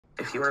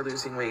if you are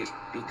losing weight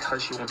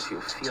because you want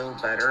to feel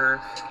better,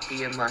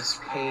 be in less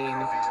pain,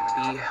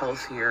 be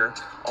healthier,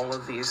 all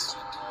of these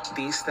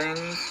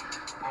things,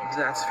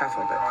 that's fat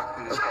phobic.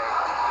 Okay.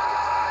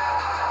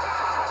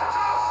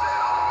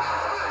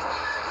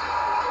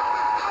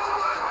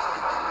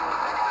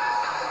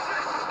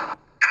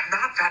 I'm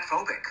not fat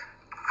phobic.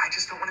 I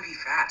just don't want to be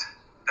fat.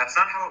 That's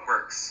not how it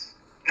works.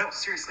 No,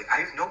 seriously,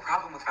 I have no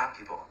problem with fat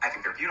people. I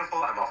think they're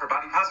beautiful. I'm all for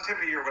body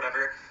positivity or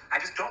whatever. I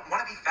just don't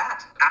want to be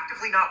fat.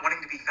 Actively not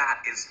wanting to be fat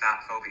is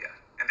fat phobia.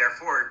 And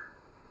therefore,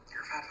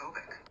 you're fat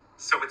phobic.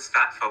 So it's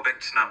fat phobic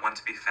to not want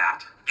to be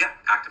fat? Yeah,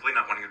 actively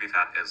not wanting to be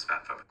fat is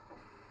fat phobic.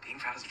 Being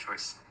fat is a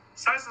choice.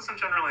 Size isn't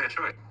generally a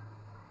choice.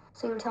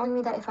 So you're telling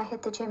me that if I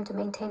hit the gym to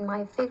maintain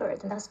my figure,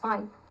 then that's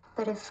fine.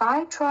 But if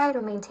I try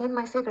to maintain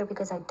my figure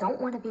because I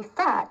don't want to be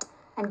fat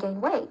and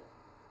gain weight,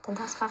 then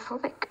that's fat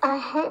phobic. I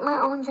hate my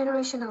own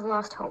generation of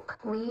lost hope.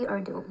 We are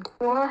doomed.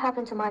 What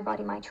happened to my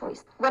body, my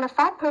choice? When a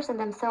fat person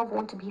themselves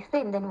want to be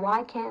thin, then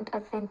why can't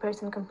a thin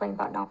person complain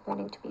about not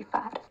wanting to be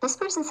fat? This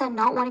person said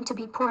not wanting to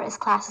be poor is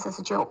classed as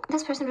a joke.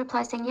 This person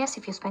replies saying yes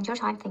if you spend your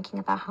time thinking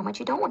about how much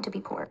you don't want to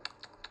be poor.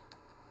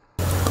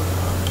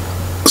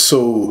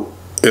 So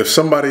if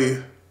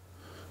somebody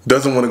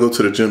doesn't want to go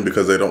to the gym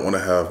because they don't want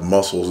to have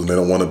muscles and they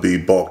don't want to be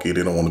bulky,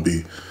 they don't want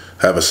to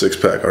have a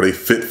six-pack, are they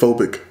fit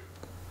phobic?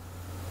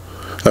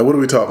 Like, what are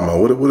we talking about?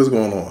 What is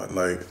going on?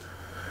 Like,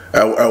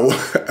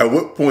 at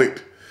what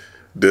point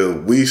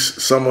do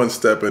someone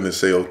step in and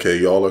say, okay,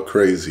 y'all are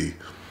crazy.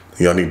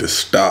 Y'all need to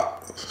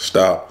stop,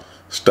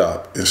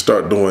 and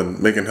start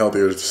making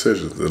healthier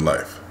decisions in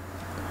life?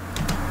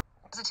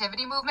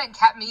 Positivity movement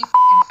kept me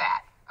f***ing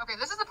fat. Okay,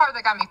 this is the part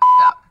that got me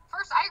f***ed up.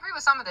 First, I agree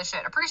with some of this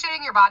shit.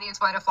 Appreciating your body in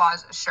spite of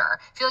flaws, sure.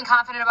 Feeling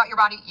confident about your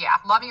body, yeah.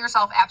 Loving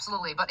yourself,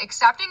 absolutely. But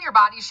accepting your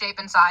body's shape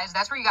and size,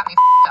 that's where you got me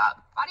f***ed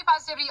up. Body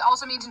positivity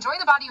also means enjoying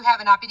the body you have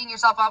and not beating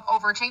yourself up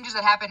over changes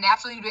that happen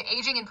naturally due to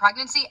aging and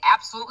pregnancy,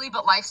 absolutely.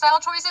 But lifestyle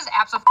choices,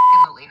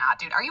 absolutely not,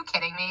 dude. Are you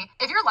kidding me?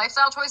 If your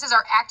lifestyle choices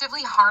are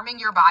actively harming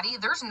your body,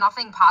 there's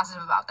nothing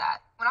positive about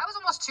that. When I was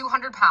almost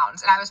 200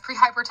 pounds and I was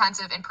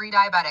pre-hypertensive and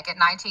pre-diabetic at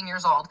 19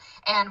 years old,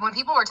 and when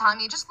people were telling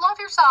me, just love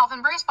yourself,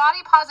 embrace body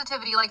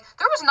positivity, like,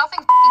 there was nothing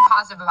f***ing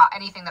positive about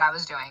anything that I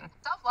was doing.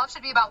 Self-love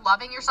should be about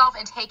loving yourself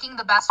and taking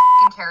the best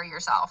f***ing care of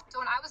yourself. So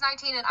when I was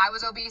 19 and I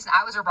was obese and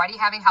I was already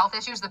having health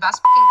issues, the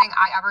best f***ing thing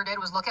I ever did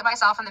was look at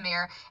myself in the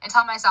mirror and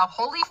tell myself,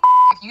 holy f***,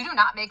 if you do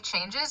not make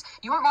changes,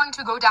 you are going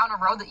to go down a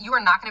road that you are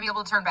not going to be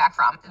able to turn back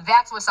from.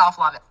 That's what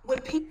self-love is.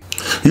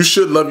 You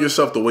should love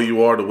yourself the way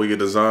you are, the way you're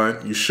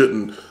designed. You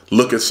shouldn't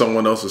look at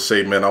someone else and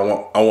say, man, I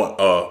want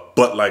a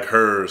butt like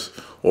hers,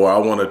 or I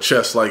want a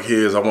chest like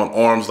his, I want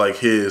arms like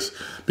his,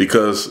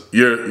 because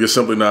you're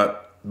simply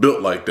not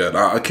built like that.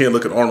 I can't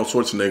look at Arnold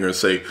Schwarzenegger and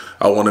say,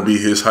 I want to be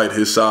his height,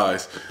 his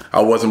size.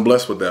 I wasn't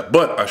blessed with that.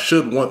 But I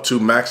should want to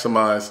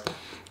maximize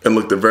and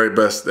look the very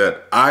best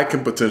that I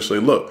can potentially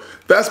look.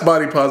 That's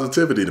body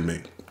positivity to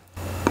me.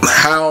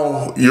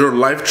 How your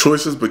life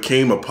choices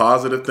became a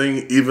positive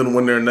thing, even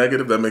when they're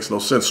negative, that makes no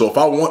sense. So if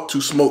I want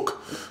to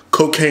smoke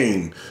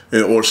cocaine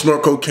or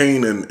snort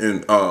cocaine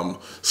and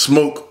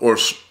smoke or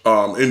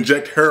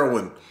inject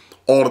heroin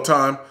all the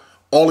time,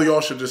 all of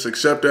y'all should just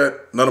accept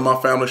that. None of my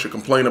family should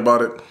complain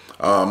about it.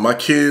 My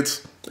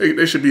kids,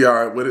 they should be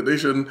all right with it. They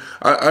shouldn't.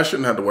 I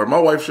shouldn't have to worry. My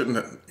wife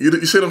shouldn't.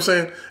 You see what I'm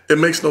saying? It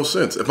makes no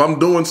sense. If I'm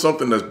doing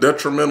something that's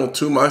detrimental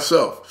to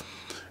myself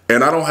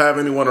and I don't have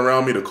anyone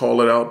around me to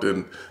call it out,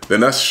 then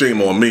that's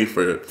shame on me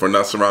for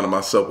not surrounding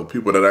myself with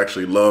people that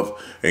actually love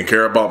and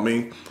care about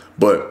me.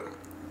 But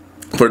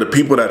for the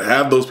people that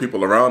have those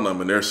people around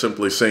them and they're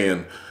simply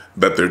saying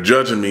that they're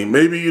judging me,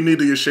 maybe you need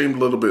to get shamed a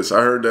little bit. So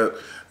I heard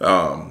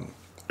that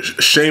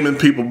shaming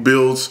people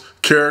builds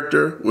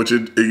character, which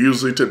it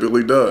usually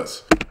typically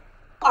does.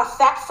 Are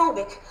fat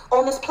phobic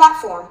on this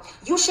platform,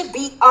 you should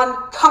be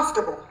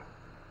uncomfortable.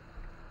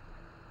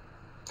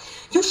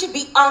 You should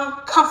be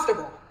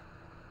uncomfortable.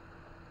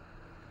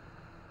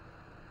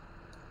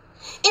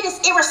 It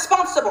is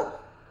irresponsible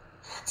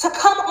to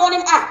come on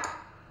an app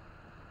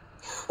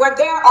where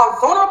there are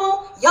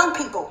vulnerable young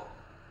people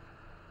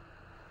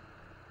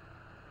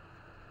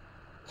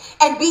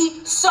and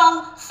be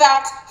so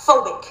fat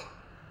phobic,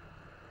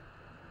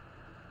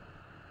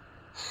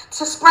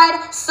 to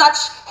spread such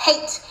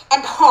hate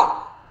and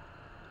harm,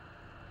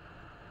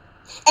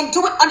 and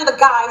do it under the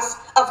guise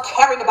of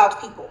caring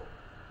about people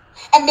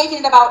and making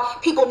it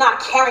about people not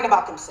caring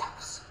about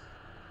themselves.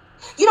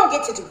 You don't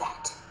get to do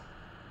that.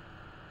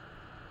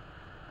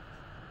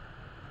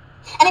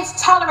 And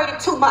it's tolerated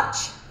too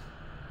much.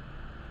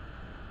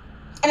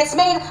 And it's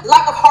made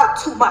light of heart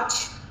too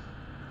much.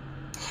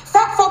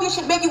 Fat phobia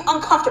should make you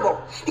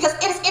uncomfortable because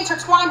it is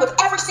intertwined with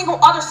every single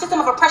other system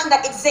of oppression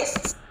that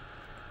exists.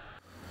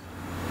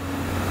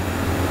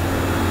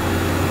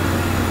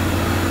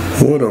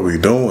 What are we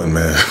doing,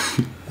 man?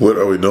 What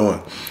are we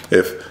doing?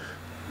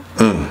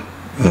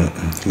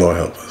 Lord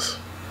help us.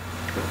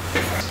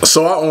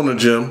 So I own a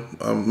gym.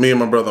 Me and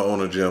my brother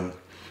own a gym.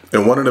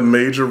 And one of the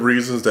major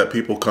reasons that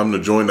people come to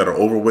join that are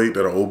overweight,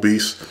 that are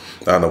obese,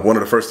 one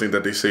of the first things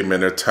that they say, man,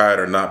 they're tired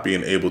of not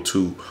being able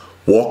to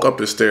walk up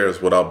the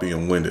stairs without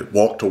being winded,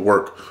 walk to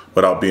work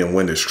without being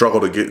winded,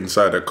 struggle to get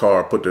inside their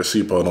car, put their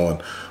seatbelt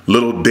on,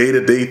 little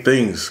day-to-day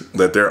things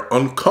that they're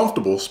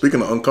uncomfortable.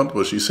 Speaking of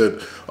uncomfortable, she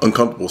said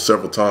uncomfortable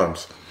several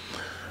times.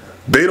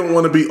 They don't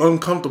want to be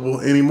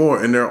uncomfortable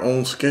anymore in their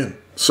own skin.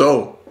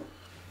 So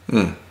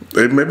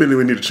maybe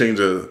we need to change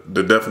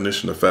the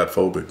definition of fat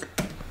phobic.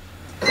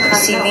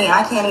 See me,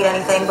 I can't eat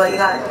anything, but you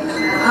got it.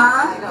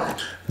 Huh?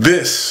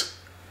 This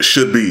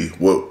should be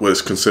what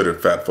was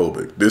considered fat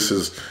phobic. This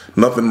is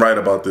nothing right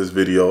about this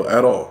video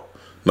at all.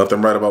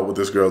 Nothing right about what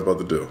this girl's about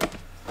to do.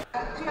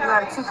 You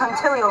got a two-tongue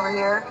chili over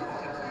here,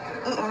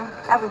 eating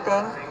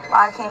everything,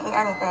 while I can't eat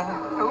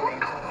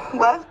anything.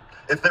 What?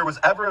 If there was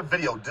ever a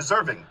video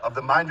deserving of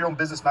the mind your own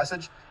business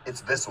message,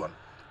 it's this one.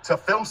 To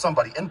film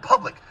somebody in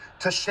public,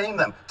 to shame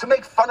them, to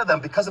make fun of them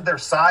because of their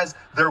size,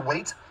 their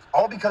weight,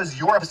 all because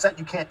you're upset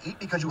you can't eat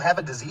because you have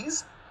a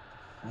disease?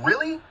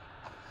 Really?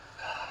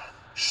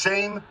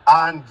 Shame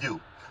on you.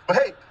 But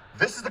hey,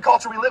 this is the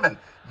culture we live in.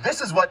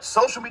 This is what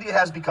social media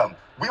has become.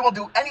 We will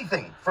do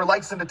anything for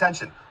likes and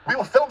attention. We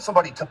will film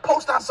somebody to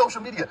post on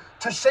social media,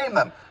 to shame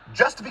them,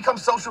 just to become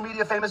social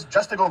media famous,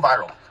 just to go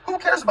viral. Who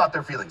cares about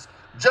their feelings?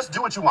 Just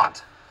do what you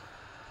want.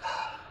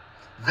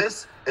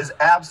 This is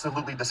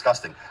absolutely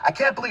disgusting. I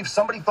can't believe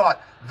somebody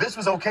thought this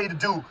was okay to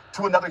do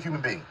to another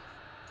human being.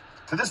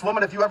 To this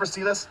woman, if you ever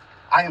see this,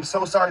 I am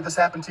so sorry this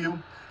happened to you.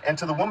 And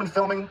to the woman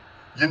filming,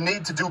 you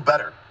need to do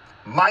better.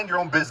 Mind your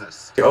own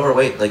business. You're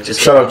overweight, like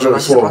just Shout out Joe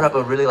just brought up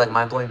a really like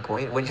mind-blowing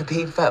point. When you're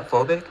being fat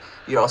phobic,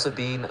 you're also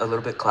being a little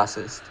bit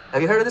classist.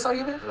 Have you heard of this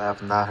argument? I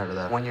have not heard of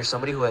that. When you're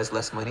somebody who has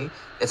less money,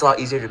 it's a lot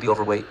easier to be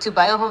overweight. To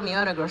buy a whole meal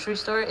at a grocery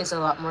store is a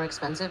lot more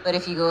expensive. But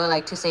if you go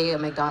like to say a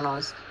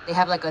McDonald's, they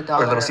have like $1.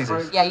 Or Little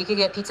Caesars. Yeah, you could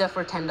get pizza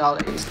for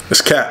 $10.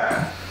 It's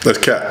cap. That's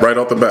cap. Right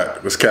off the bat.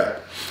 It's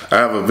cap. I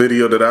have a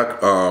video that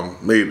I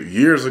made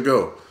years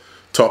ago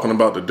talking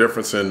about the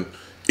difference in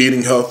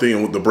eating healthy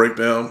and with the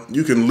breakdown.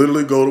 You can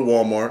literally go to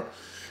Walmart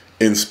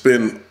and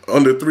spend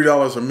under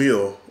 $3 a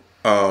meal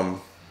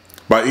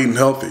by eating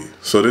healthy.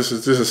 So this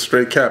is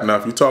straight cap. Now,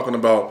 if you're talking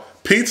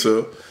about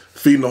pizza,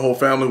 feeding the whole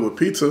family with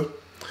pizza,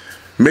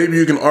 maybe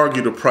you can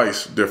argue the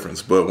price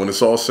difference. But when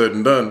it's all said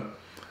and done,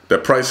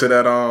 that price of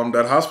that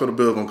hospital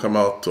bill gonna come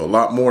out to a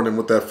lot more than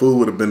what that food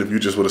would have been if you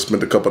just would have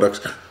spent a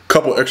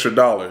couple extra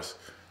dollars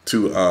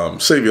to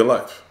save your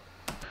life.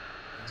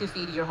 To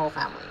feed your whole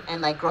family.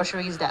 And like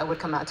groceries, that would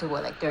come out to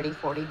what, like 30,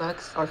 40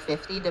 bucks or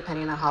 50,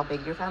 depending on how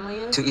big your family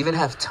is. To even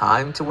have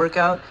time to work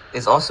out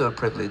is also a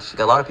privilege. Like,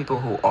 a lot of people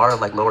who are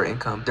like lower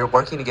income, they're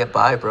working to get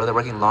by, bro. They're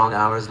working long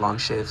hours, long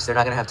shifts. They're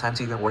not gonna have time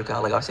to even work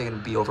out. Like, obviously, they're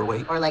gonna be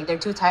overweight. Or like they're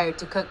too tired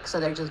to cook, so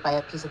they're just buy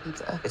a piece of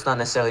pizza. It's not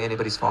necessarily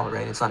anybody's fault,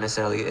 right? It's not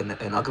necessarily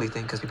an ugly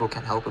thing because people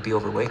can't help but be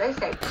overweight.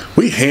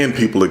 We hand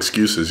people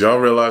excuses. Y'all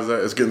realize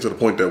that? It's getting to the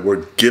point that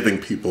we're giving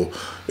people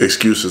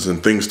excuses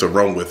and things to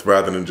run with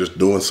rather than just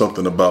doing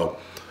something about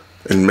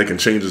and making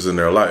changes in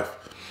their life.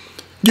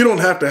 You don't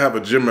have to have a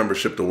gym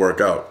membership to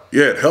work out.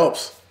 Yeah, it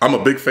helps. I'm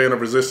a big fan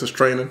of resistance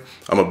training.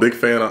 I'm a big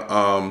fan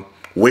of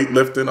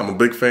weightlifting. I'm a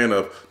big fan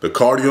of the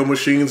cardio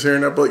machines here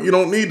and there, but you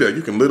don't need that.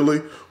 You can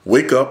literally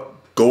wake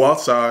up, go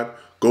outside,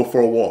 go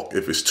for a walk.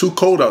 If it's too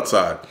cold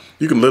outside,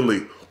 you can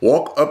literally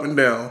walk up and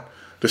down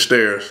the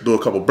stairs, do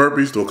a couple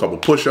burpees, do a couple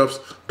push-ups,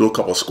 do a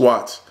couple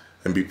squats,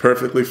 and be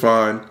perfectly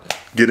fine.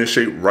 Get in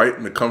shape right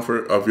in the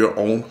comfort of your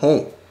own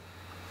home.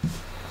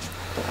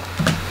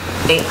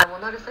 I will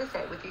not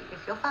associate with you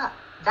if you're fat.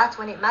 That's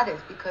when it matters,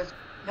 because...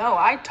 No,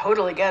 I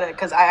totally get it,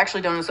 because I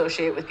actually don't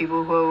associate with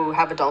people who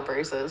have adult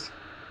braces.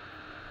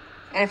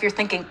 And if you're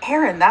thinking,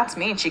 Erin, that's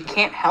mean, she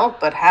can't help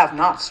but have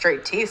not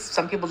straight teeth.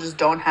 Some people just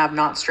don't have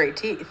not straight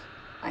teeth.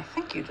 I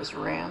think you just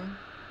ran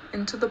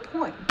into the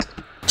point.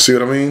 See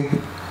what I mean?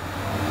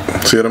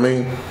 See what I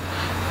mean?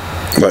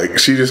 Like,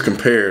 she just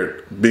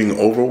compared being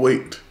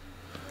overweight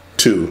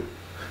to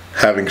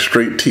having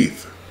straight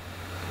teeth.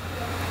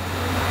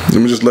 Let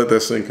me just let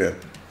that sink in.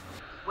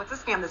 What's a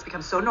scam that's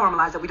become so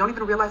normalized that we don't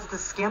even realize it's a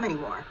scam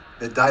anymore?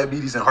 That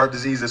diabetes and heart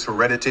disease is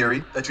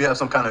hereditary, that you have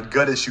some kind of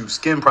gut issue,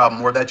 skin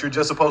problem, or that you're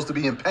just supposed to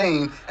be in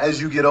pain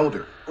as you get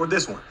older. Or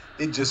this one,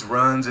 it just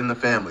runs in the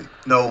family.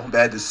 No,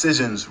 bad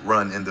decisions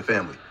run in the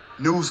family.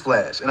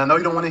 Newsflash, and I know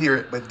you don't want to hear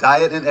it, but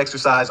diet and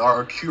exercise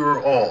are a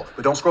cure-all.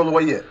 But don't scroll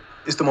away yet.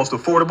 It's the most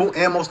affordable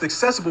and most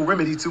accessible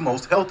remedy to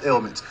most health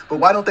ailments. But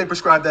why don't they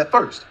prescribe that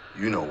first?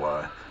 You know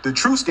why. The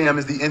true scam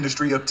is the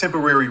industry of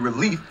temporary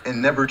relief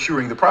and never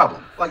curing the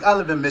problem. Like, I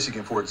live in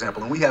Michigan, for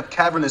example, and we have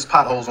cavernous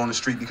potholes on the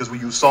street because we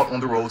use salt on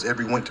the roads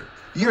every winter.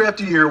 Year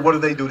after year, what do?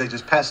 They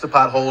just patch the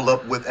pothole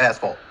up with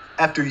asphalt.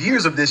 After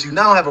years of this, you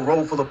now have a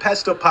road full of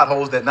patched up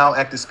potholes that now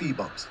act as speed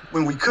bumps,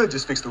 when we could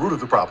just fix the root of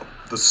the problem,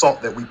 the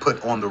salt that we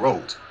put on the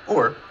roads,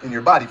 or in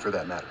your body for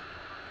that matter.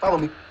 Follow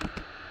me.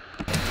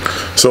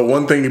 So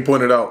one thing you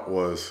pointed out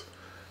was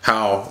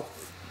how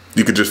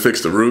you could just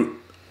fix the root.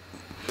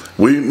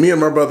 Me and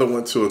my brother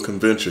went to a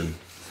convention,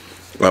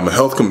 a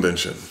health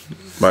convention,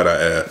 might I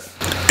add.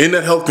 In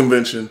that health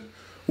convention,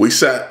 we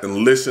sat and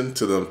listened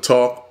to them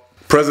talk.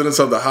 Presidents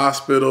of the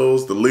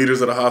hospitals, the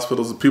leaders of the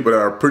hospitals, the people that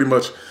are pretty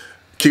much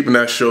keeping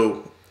that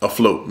show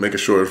afloat, making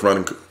sure it's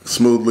running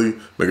smoothly,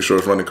 making sure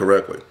it's running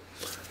correctly.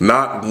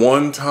 Not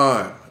one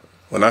time,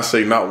 when I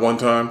say not one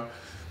time,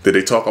 did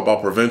they talk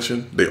about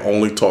prevention. They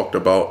only talked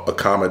about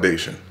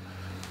accommodation.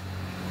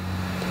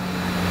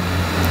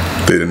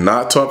 They did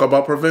not talk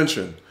about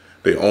prevention.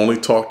 They only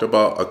talked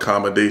about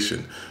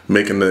accommodation,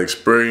 making the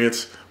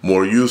experience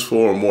more useful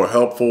or more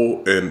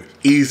helpful and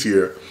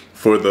easier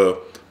for the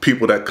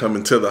people that come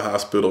into the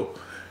hospital.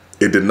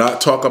 It did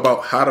not talk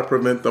about how to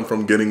prevent them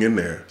from getting in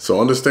there. So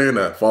understand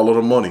that. Follow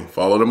the money.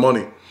 Follow the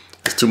money.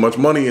 There's too much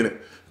money in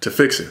it to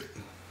fix it.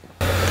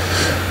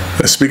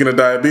 And speaking of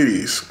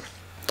diabetes,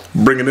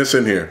 bringing this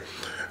in here.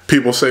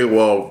 People say,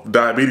 well,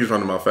 diabetes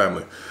run in my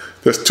family.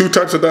 There's two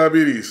types of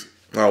diabetes.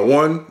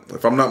 One,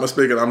 if I'm not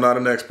mistaken, I'm not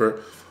an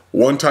expert.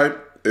 One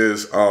type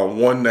is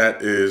one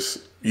that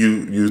is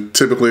you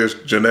typically is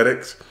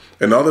genetics,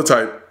 and the other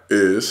type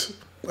is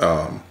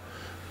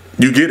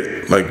you get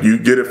it. Like you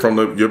get it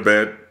from your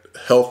bad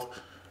health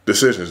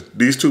decisions.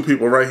 These two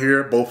people right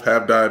here both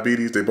have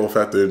diabetes. They both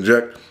have to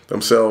inject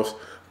themselves,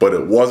 but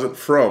it wasn't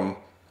from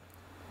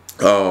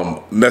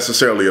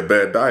necessarily a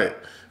bad diet.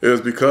 It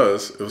was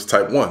because it was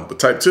type 1. But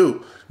type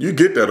 2, you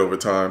get that over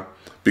time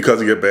because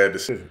of your bad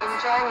decisions. I'm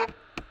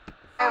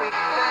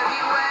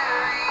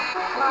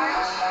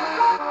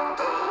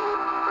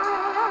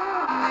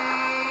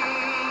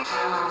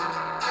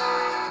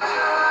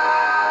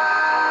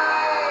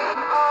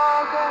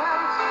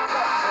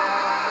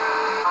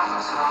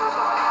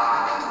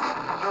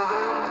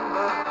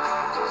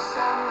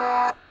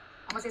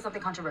gonna say something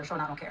controversial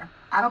and I don't care.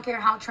 I don't care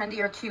how trendy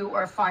or cute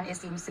or fun it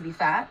seems to be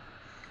fat.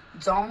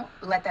 Don't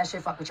let that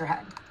shit fuck with your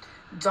head.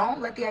 Don't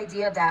let the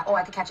idea that, oh,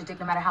 I could catch a dick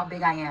no matter how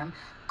big I am,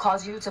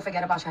 cause you to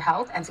forget about your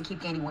health and to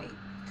keep gaining weight.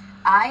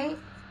 I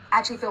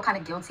actually feel kind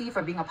of guilty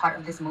for being a part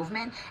of this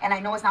movement, and I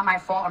know it's not my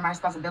fault or my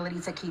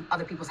responsibility to keep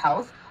other people's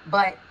health,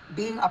 but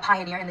being a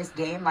pioneer in this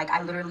game, like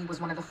I literally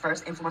was one of the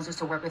first influencers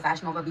to work with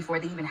Fashion Nova before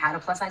they even had a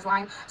plus size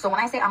line. So when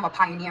I say I'm a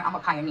pioneer, I'm a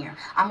pioneer.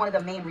 I'm one of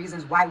the main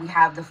reasons why we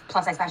have the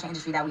plus size fashion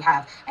industry that we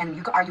have, and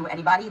you could argue with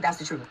anybody, that's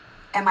the truth.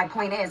 And my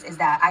point is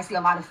that I see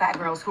a lot of fat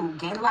girls who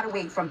gain a lot of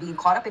weight from being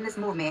caught up in this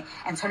movement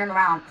and turning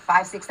around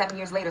 5, 6, 7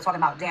 years later talking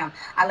about, damn,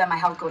 I let my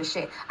health go to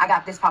shit. I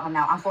got this problem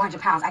now. I'm 400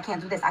 pounds. I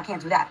can't do this. I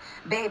can't do that.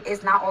 Babe,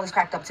 it's not all it's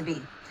cracked up to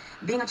be.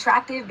 Being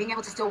attractive, being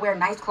able to still wear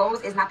nice clothes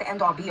is not the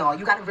end all be all.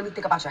 You got to really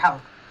think about your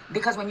health.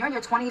 Because when you're in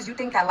your 20s, you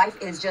think that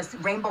life is just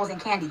rainbows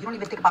and candy. You don't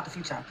even think about the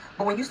future.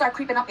 But when you start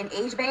creeping up in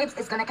age, babes,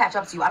 it's going to catch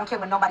up to you. I don't care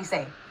what nobody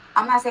say.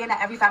 I'm not saying that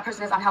every fat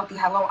person is unhealthy.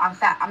 Hello, I'm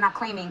fat. I'm not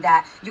claiming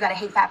that you gotta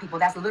hate fat people.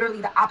 That's literally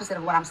the opposite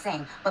of what I'm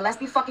saying. But let's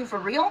be fucking for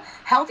real.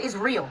 Health is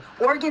real.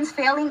 Organs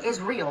failing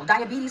is real.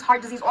 Diabetes,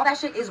 heart disease, all that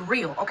shit is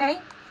real, okay?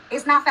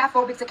 It's not fat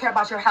phobic to care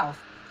about your health.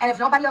 And if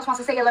nobody else wants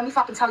to say it, let me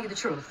fucking tell you the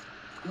truth.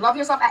 Love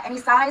yourself at any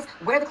size.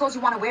 Wear the clothes you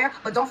want to wear,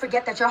 but don't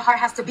forget that your heart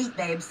has to beat,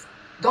 babes.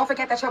 Don't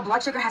forget that your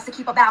blood sugar has to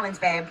keep a balance,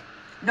 babe.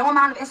 No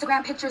amount of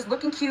Instagram pictures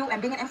looking cute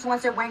and being an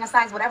influencer wearing a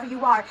size whatever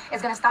you are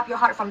is gonna stop your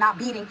heart from not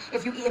beating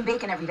if you eating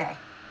bacon every day.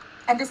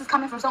 And this is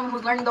coming from someone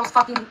who's learning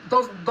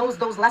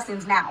those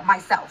lessons now,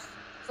 myself.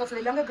 So to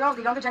the younger girls,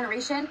 the younger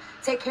generation,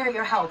 take care of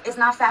your health. It's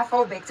not fat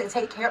phobic to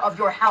take care of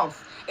your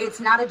health.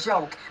 It's not a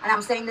joke. And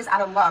I'm saying this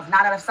out of love,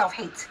 not out of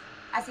self-hate.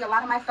 I see a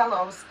lot of my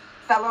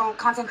fellow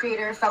content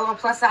creators, fellow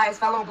plus size,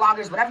 fellow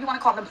bloggers, whatever you want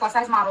to call them, plus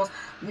size models,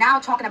 now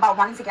talking about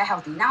wanting to get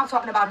healthy, now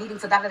talking about needing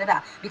to da-da-da-da.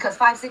 Because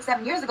 5, 6,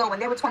 7 years ago, when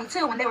they were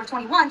 22, when they were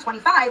 21,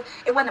 25,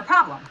 it wasn't a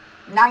problem.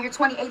 Now you're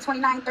 28,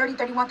 29, 30,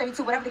 31,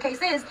 32, whatever the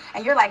case is,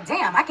 and you're like,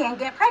 damn, I can't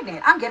get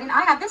pregnant.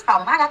 I have this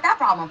problem. I got that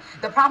problem.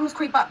 The problems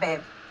creep up,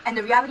 babe. And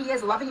the reality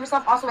is loving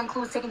yourself also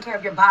includes taking care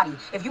of your body.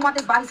 If you want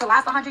this body to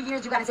last 100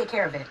 years, you got to take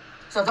care of it.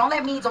 So don't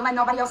let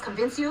nobody else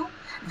convince you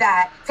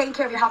that taking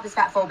care of your health is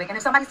fat phobic. And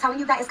if somebody's telling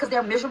you that, it's because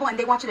they're miserable and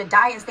they want you to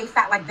die and stay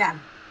fat like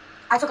them.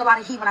 I took a lot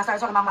of heat when I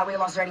started talking about my weight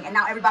loss journey, and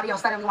now everybody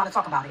else suddenly want to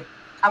talk about it.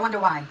 I wonder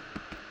why.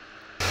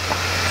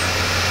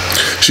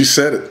 She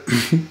said it.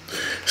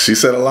 She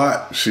said a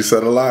lot. She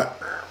said a lot.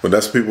 But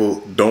that's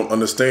people don't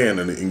understand,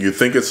 and you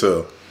think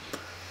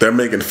they're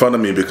making fun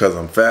of me because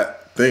I'm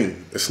fat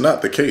thing. It's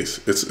not the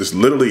case. It's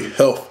literally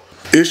health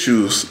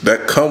issues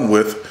that come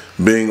with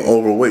being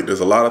overweight. There's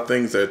a lot of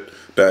things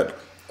that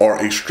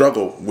are a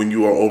struggle when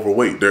you are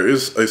overweight. There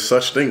is a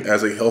such thing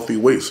as a healthy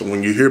weight. So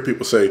when you hear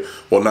people say,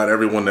 well, not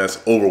everyone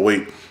that's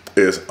overweight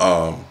is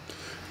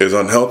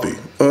unhealthy.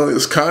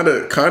 It's kind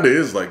of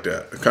is like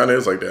that. It kind of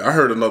is like that. I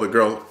heard another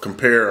girl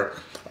compare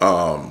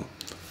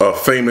a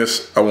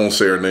famous, I won't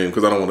say her name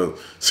because I don't want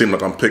to seem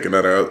like I'm picking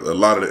at her. A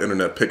lot of the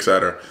internet picks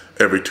at her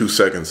every 2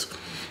 seconds.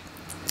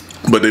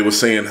 But they were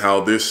saying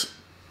how this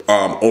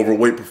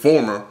overweight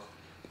performer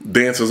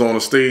dances on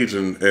a stage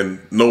and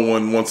no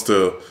one wants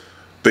to,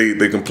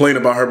 they complain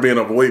about her being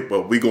overweight,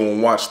 but we go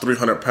and watch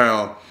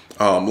 300-pound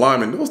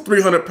linemen. Those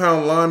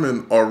 300-pound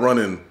linemen are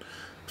running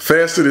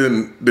faster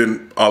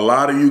than a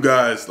lot of you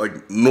guys,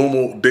 like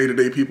normal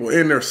day-to-day people,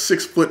 and they're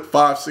 6'5",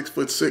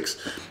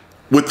 6'6",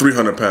 with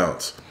 300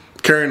 pounds,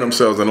 carrying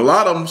themselves. And a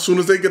lot of them, as soon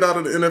as they get out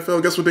of the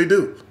NFL, guess what they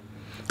do?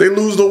 They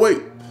lose the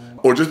weight.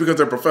 Or just because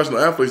they're professional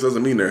athletes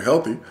doesn't mean they're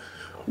healthy.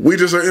 We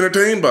just are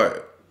entertained by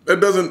it.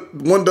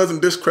 one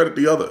doesn't discredit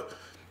the other.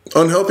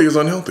 Unhealthy is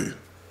unhealthy.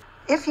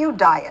 If you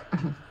diet,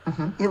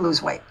 you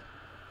lose weight,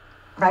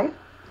 right?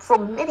 For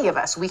many of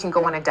us, we can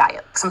go on a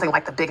diet, something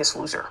like The Biggest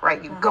Loser,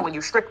 right? You go and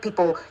you strict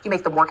people, you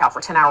make them work out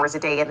for 10 hours a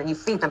day, and then you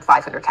feed them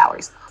 500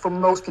 calories. For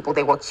most people,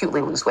 they will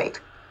acutely lose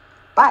weight.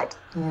 But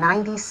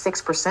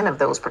 96% of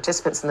those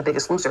participants in The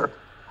Biggest Loser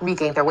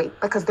regained their weight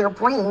because their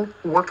brain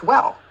worked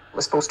well. It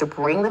was supposed to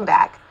bring them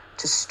back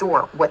to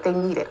store what they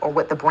needed or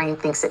what the brain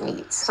thinks it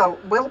needs. So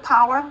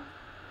willpower,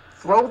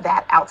 throw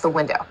that out the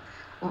window.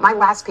 My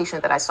last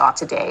patient that I saw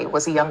today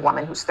was a young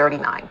woman who's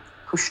 39,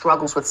 who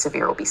struggles with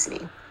severe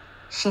obesity.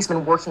 She's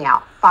been working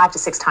out 5 to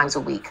 6 times a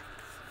week,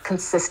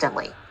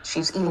 consistently.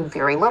 She's eating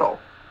very little.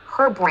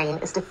 Her brain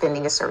is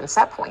defending a certain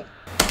set point.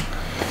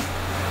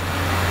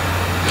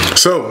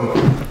 So,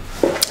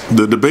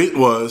 the debate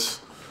was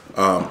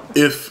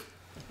if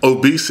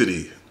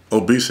obesity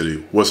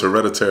was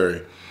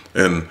hereditary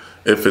and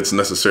if it's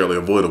necessarily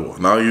avoidable.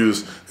 And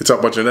they talk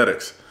about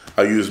genetics.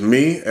 I'll use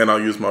me and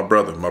I'll use my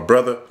brother. My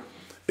brother,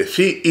 if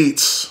he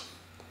eats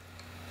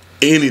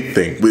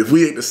anything, if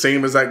we ate the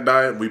same exact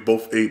diet, we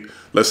both ate,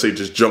 let's say,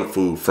 just junk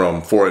food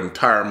for an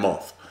entire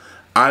month,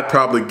 I'd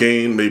probably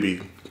gain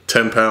maybe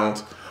 10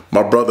 pounds.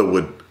 My brother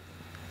would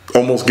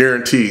almost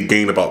guaranteed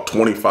gain about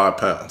 25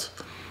 pounds.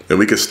 And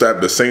we could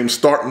stab the same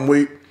starting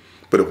weight,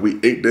 but if we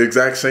ate the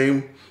exact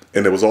same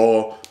and it was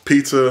all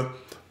pizza,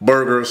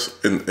 burgers,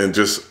 and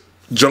just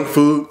junk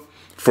food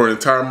for an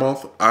entire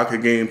month, I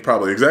could gain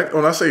probably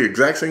when I say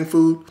exact same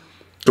food,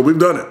 because we've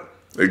done it,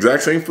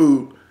 exact same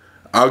food,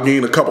 I'll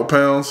gain a couple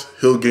pounds,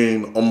 he'll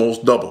gain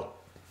almost double.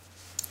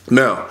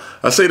 Now,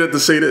 I say that to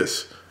say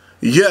this.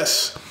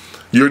 Yes,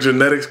 your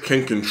genetics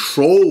can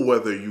control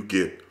whether you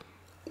get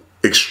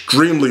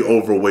extremely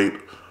overweight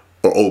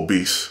or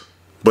obese,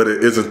 but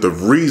it isn't the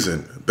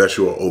reason that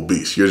you're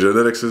obese. Your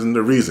genetics isn't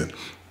the reason.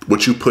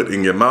 What you put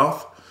in your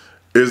mouth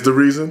is the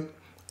reason,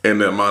 and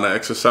the amount of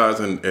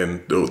exercise and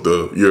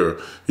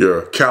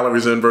your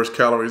calories in versus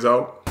calories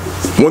out.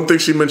 One thing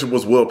she mentioned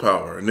was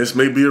willpower, and this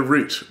may be a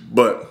reach,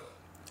 but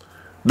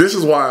this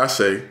is why I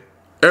say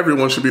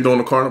everyone should be doing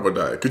a carnivore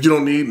diet, because you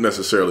don't need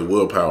necessarily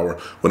willpower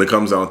when it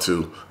comes down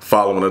to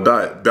following a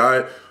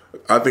diet.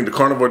 I think the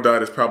carnivore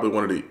diet is probably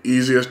one of the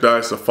easiest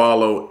diets to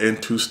follow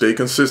and to stay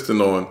consistent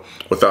on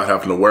without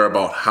having to worry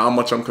about how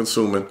much I'm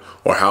consuming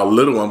or how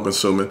little I'm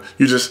consuming.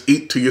 You just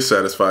eat till you're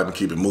satisfied and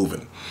keep it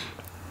moving.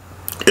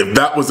 If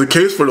that was the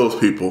case for those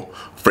people,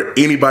 for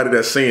anybody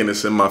that's saying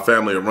this in my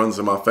family or runs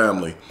in my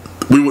family,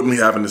 we wouldn't be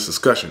having this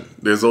discussion.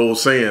 There's an old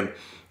saying,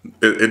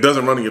 it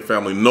doesn't run in your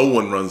family. No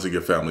one runs in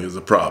your family is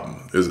a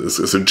problem.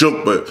 It's a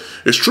joke, but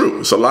it's true.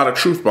 It's a lot of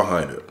truth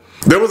behind it.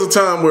 There was a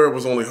time where it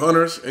was only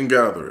hunters and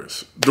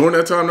gatherers. During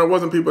that time, there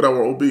wasn't people that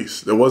were obese.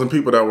 There wasn't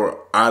people that were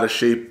out of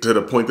shape to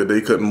the point that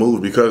they couldn't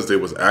move, because they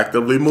was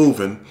actively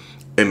moving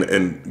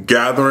and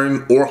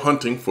gathering or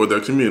hunting for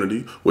their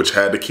community, which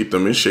had to keep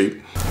them in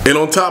shape. And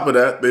on top of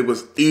that, they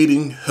was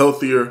eating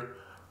healthier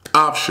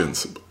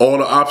options. All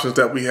the options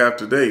that we have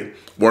today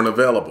weren't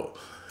available.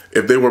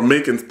 If they were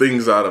making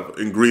things out of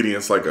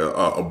ingredients like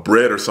a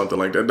bread or something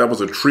like that, that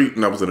was a treat,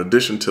 and that was an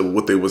addition to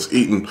what they was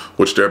eating,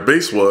 which their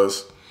base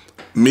was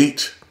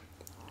meat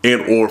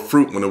and or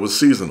fruit when it was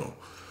seasonal.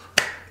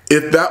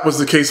 If that was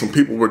the case when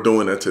people were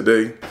doing that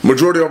today,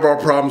 majority of our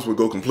problems would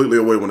go completely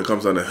away when it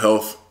comes down to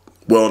health,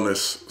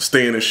 wellness,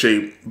 staying in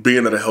shape,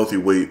 being at a healthy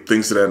weight,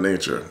 things of that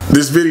nature.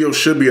 This video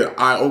should be an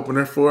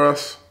eye-opener for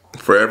us,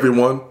 for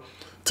everyone,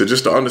 to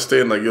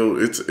understand, like, yo,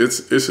 this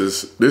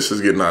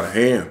is getting out of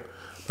hand.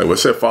 Like I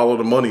said, follow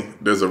the money.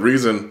 There's a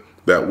reason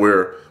that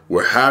we're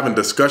having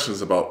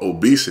discussions about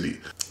obesity,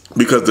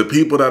 because the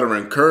people that are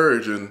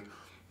encouraging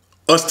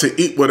us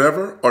to eat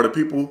whatever are the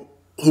people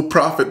who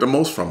profit the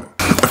most from it.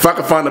 If I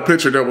could find a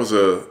picture that was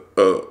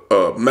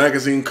a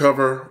magazine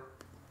cover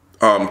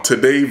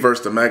today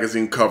versus the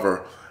magazine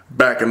cover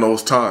back in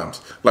those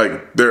times,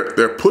 like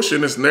they're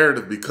pushing this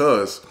narrative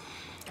because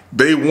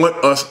they want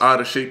us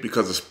out of shape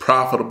because it's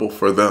profitable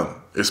for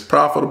them. It's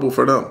profitable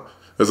for them.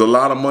 There's a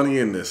lot of money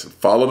in this.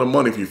 Follow the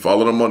money. If you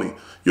follow the money,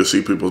 you'll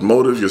see people's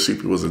motives, you'll see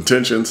people's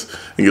intentions,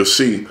 and you'll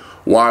see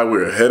why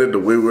we're headed the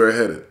way we're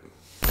headed.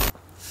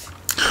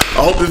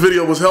 I hope this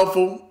video was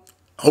helpful.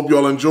 I hope you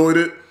all enjoyed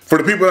it. For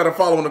the people that are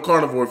following the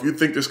carnivore, if you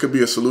think this could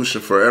be a solution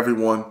for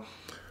everyone,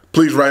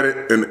 please write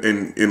it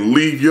and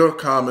leave your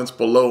comments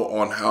below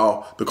on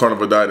how the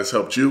carnivore diet has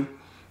helped you.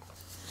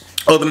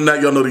 Other than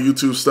that, y'all know the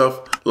YouTube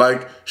stuff.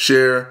 Like,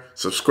 share,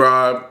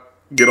 subscribe,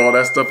 get all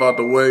that stuff out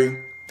the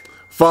way.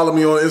 Follow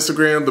me on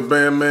Instagram,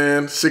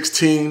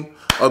 TheBandman16.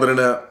 Other than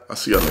that, I'll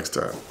see y'all next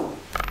time.